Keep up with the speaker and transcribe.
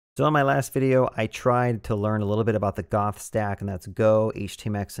So in my last video, I tried to learn a little bit about the Goth stack, and that's Go,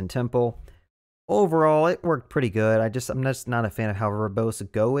 HTMX, and Temple. Overall, it worked pretty good. I'm just not a fan of how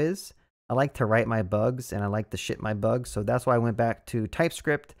verbose Go is. I like to write my bugs, and I like to ship my bugs, so that's why I went back to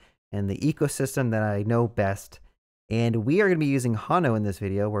TypeScript and the ecosystem that I know best. And we are going to be using Hono in this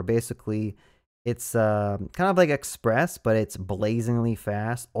video, where basically it's kind of like Express, but it's blazingly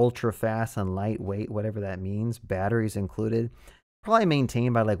fast, ultra fast, and lightweight, whatever that means. Batteries included. Probably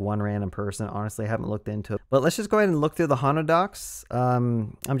maintained by like one random person. Honestly, I haven't looked into it. But let's just go ahead and look through the Hono docs.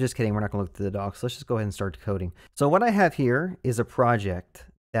 I'm just kidding. We're not going to look through the docs. Let's just go ahead and start coding. So what I have here is a project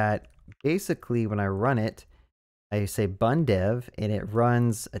that basically when I run it, I say bun dev, and it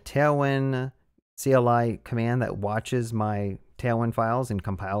runs a Tailwind CLI command that watches my Tailwind files and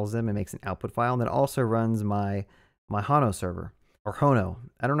compiles them and makes an output file. And it also runs my Hono server, or Hono.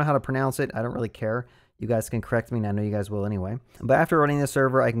 I don't know how to pronounce it. I don't really care. You guys can correct me, and I know you guys will anyway. But after running the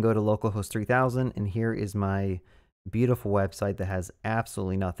server, I can go to localhost 3000, and here is my beautiful website that has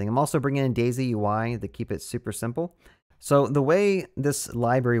absolutely nothing. I'm also bringing in Daisy UI to keep it super simple. So the way this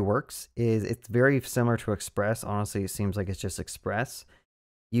library works is it's very similar to Express. Honestly, it seems like it's just Express.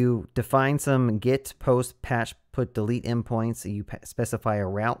 You define some get, post, patch, put, delete endpoints. You specify a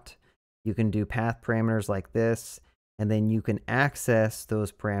route. You can do path parameters like this. And then you can access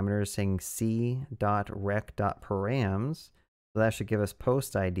those parameters saying c.rec.params. So that should give us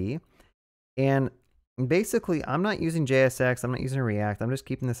post ID. And basically, I'm not using JSX. I'm not using React. I'm just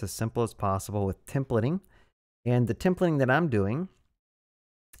keeping this as simple as possible with templating. And the templating that I'm doing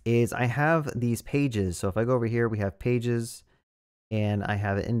is I have these pages. So if I go over here, we have pages, and I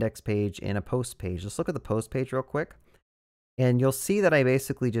have an index page and a post page. Let's look at the post page real quick. And you'll see that I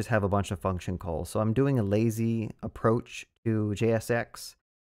basically just have a bunch of function calls. So I'm doing a lazy approach to JSX.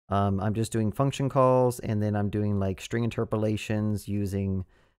 I'm just doing function calls, and then I'm doing like string interpolations using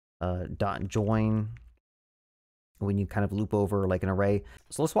 .join when you kind of loop over like an array.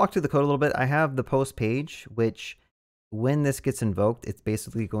 So let's walk through the code a little bit. I have the post page, which when this gets invoked, it's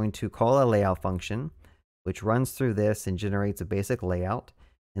basically going to call a layout function, which runs through this and generates a basic layout.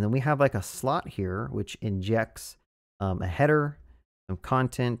 And then we have like a slot here, which injects a header, some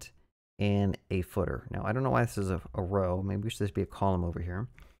content, and a footer. Now, I don't know why this is a row. Maybe we should just be a column over here.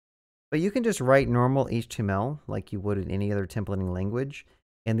 But you can just write normal HTML like you would in any other templating language.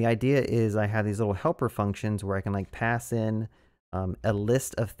 And the idea is I have these little helper functions where I can like pass in a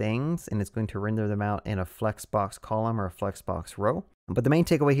list of things, and it's going to render them out in a flexbox column or a flexbox row. But the main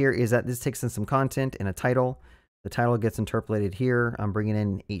takeaway here is that this takes in some content and a title. The title gets interpolated here. I'm bringing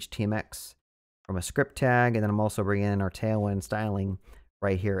in HTMX from a script tag, and then I'm also bringing in our Tailwind styling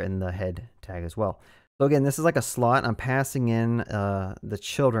right here in the head tag as well. So again, this is like a slot. I'm passing in the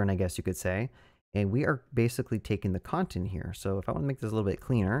children, I guess you could say, and we are basically taking the content here. So if I want to make this a little bit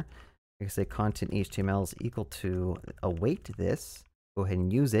cleaner, I can say content HTML is equal to await this. Go ahead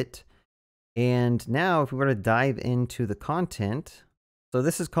and use it. And now if we were to dive into the content, so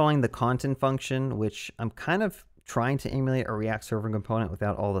this is calling the content function, which I'm kind of trying to emulate a React server component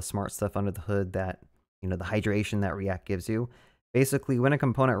without all the smart stuff under the hood that, you know, the hydration that React gives you. Basically, when a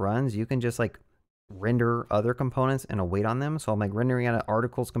component runs, you can just like render other components and await on them. So I'm like rendering out an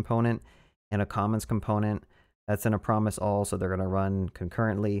articles component and a comments component. That's in a promise all, so they're going to run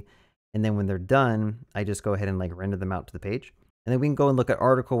concurrently. And then when they're done, I just go ahead and like render them out to the page. And then we can go and look at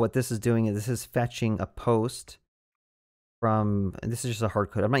article. What this is doing is this is fetching a post from, this is just a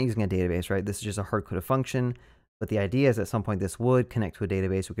hard code. I'm not using a database, right? This is just a hard coded function. But the idea is at some point this would connect to a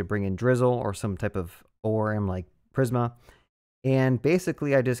database. We could bring in Drizzle or some type of ORM like Prisma. And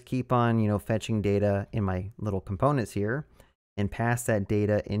basically I just keep on, you know, fetching data in my little components here and pass that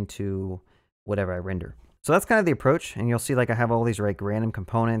data into whatever I render. So that's kind of the approach. And you'll see like I have all these like random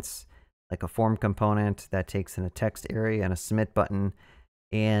components, like a form component that takes in a text area and a submit button.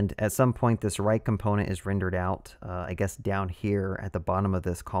 And at some point this right component is rendered out, I guess down here at the bottom of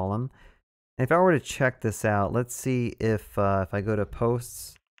this column. And if I were to check this out, let's see if I go to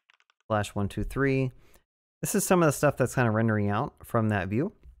posts /123, this is some of the stuff that's kind of rendering out from that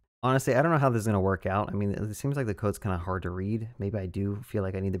view. Honestly, I don't know how this is going to work out. I mean, it seems like the code's kind of hard to read. Maybe I do feel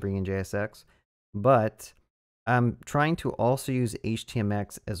like I need to bring in JSX, but I'm trying to also use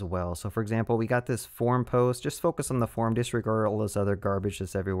HTMX as well. So for example, we got this form post. Just focus on the form, disregard all this other garbage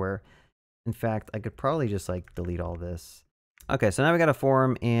that's everywhere. In fact, I could probably just like delete all this. Okay, so now we got a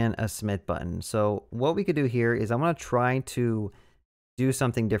form and a submit button. So what we could do here is I'm going to try to do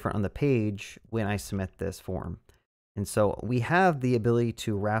something different on the page when I submit this form. And so we have the ability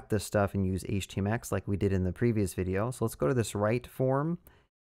to wrap this stuff and use HTMX like we did in the previous video. So let's go to this right form,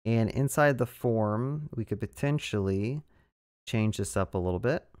 and inside the form, we could potentially change this up a little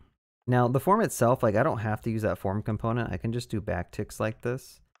bit. Now the form itself, like I don't have to use that form component. I can just do backticks like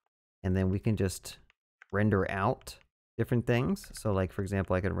this, and then we can just render out different things. So like, for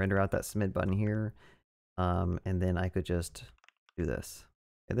example, I could render out that submit button here, and then I could just do this.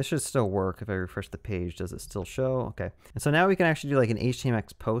 Okay, this should still work. If I refresh the page, does it still show? Okay. And so now we can actually do like an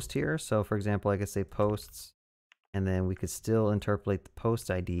HTMX post here. So for example, I could say posts, and then we could still interpolate the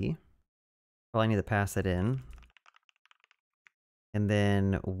post ID. Probably need to pass that in. And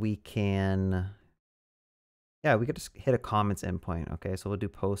then we can, yeah, we could just hit a comments endpoint. Okay, so we'll do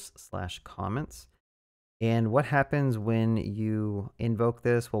post/comments. And what happens when you invoke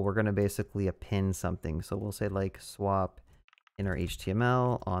this? Well, we're going to basically append something. So we'll say like swap inner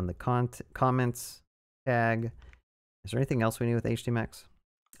HTML on the comments tag. Is there anything else we need with HTMX?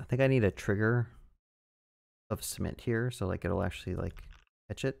 I think I need a trigger of submit here. So like it'll actually like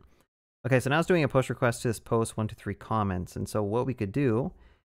catch it. Okay, so now it's doing a push request to this post 1 to 3 comments. And so what we could do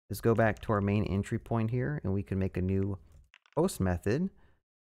is go back to our main entry point here, and we can make a new post method.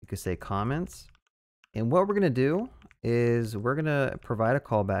 We could say comments. And what we're going to do is we're going to provide a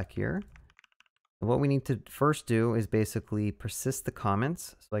callback here. And what we need to first do is basically persist the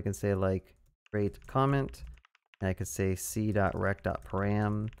comments. So I can say like create comment, and I could say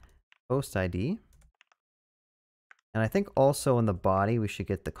c.rec.param post ID. And I think also in the body, we should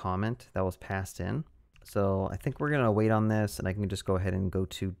get the comment that was passed in. So I think we're going to wait on this, and I can just go ahead and go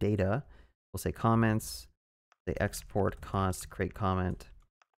to data. We'll say comments, say export const create comment.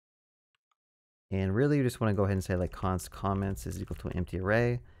 And really, you just want to go ahead and say like const comments is equal to an empty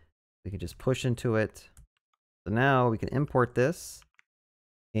array. We can just push into it. So now we can import this,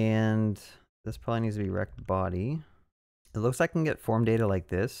 and this probably needs to be rect body. It looks like I can get form data like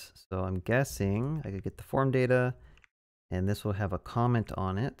this. So I'm guessing I could get the form data, and this will have a comment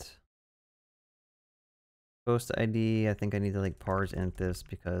on it. Post ID, I think I need to like parse int this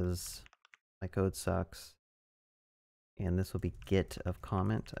because my code sucks. And this will be get of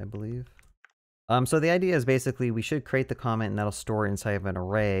comment, I believe. So the idea is basically we should create the comment, and that'll store inside of an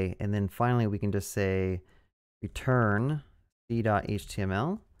array. And then finally we can just say return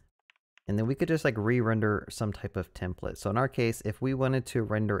c.html. And then we could just like re-render some type of template. So in our case, if we wanted to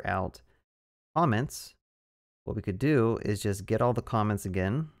render out comments, what we could do is just get all the comments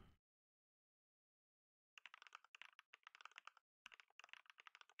again.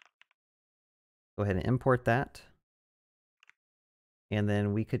 Go ahead and import that. And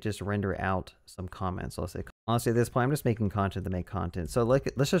then we could just render out some comments. So let's say, honestly, at this point, I'm just making content to make content. So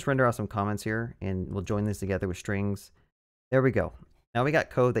let's just render out some comments here, and we'll join these together with strings. There we go. Now we got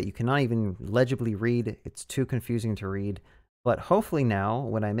code that you cannot even legibly read. It's too confusing to read. But hopefully now,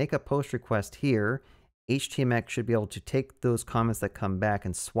 when I make a post request here, HTMX should be able to take those comments that come back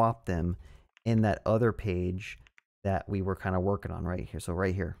and swap them in that other page that we were kind of working on right here. So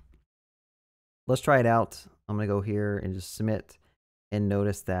right here. Let's try it out. I'm going to go here and just submit. And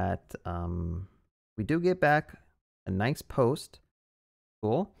notice that we do get back a nice post.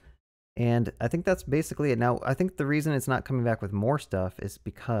 Cool. And I think that's basically it. Now, I think the reason it's not coming back with more stuff is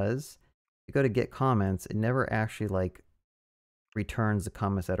because if you go to get comments, it never actually like returns the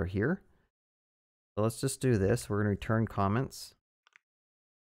comments that are here. So let's just do this. We're going to return comments.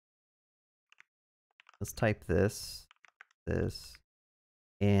 Let's type this,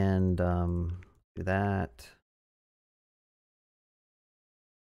 and do that.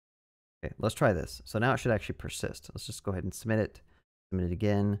 Okay, let's try this. So now it should actually persist. Let's just go ahead and submit it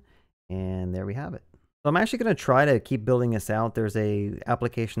again, and there we have it. So I'm actually going to try to keep building this out. There's a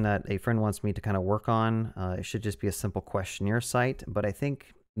application that a friend wants me to kind of work on. It should just be a simple questionnaire site, but I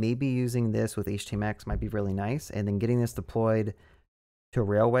think maybe using this with HTMX might be really nice, and then getting this deployed to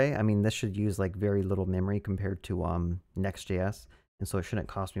Railway. I mean, this should use like very little memory compared to Next.js, and so it shouldn't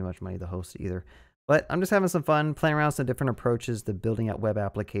cost me much money to host it either. But I'm just having some fun playing around with some different approaches to building out web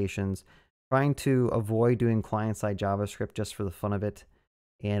applications, trying to avoid doing client-side JavaScript just for the fun of it,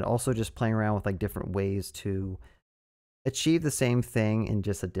 and also just playing around with like different ways to achieve the same thing in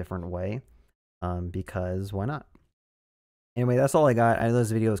just a different way, because why not? Anyway, that's all I got. I know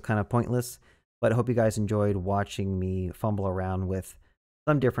this video is kind of pointless, but I hope you guys enjoyed watching me fumble around with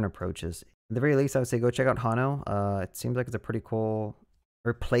some different approaches. At the very least, I would say go check out Hono. It seems like it's a pretty cool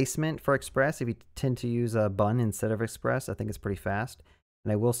replacement for Express. If you tend to use a bun instead of Express, I think it's pretty fast.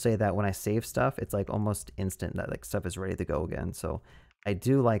 And I will say that when I save stuff, it's like almost instant that like stuff is ready to go again. So I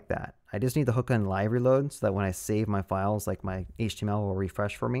do like that. I just need the hook on live reload so that when I save my files, like my HTML will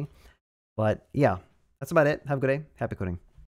refresh for me. But yeah, that's about it. Have a good day. Happy coding.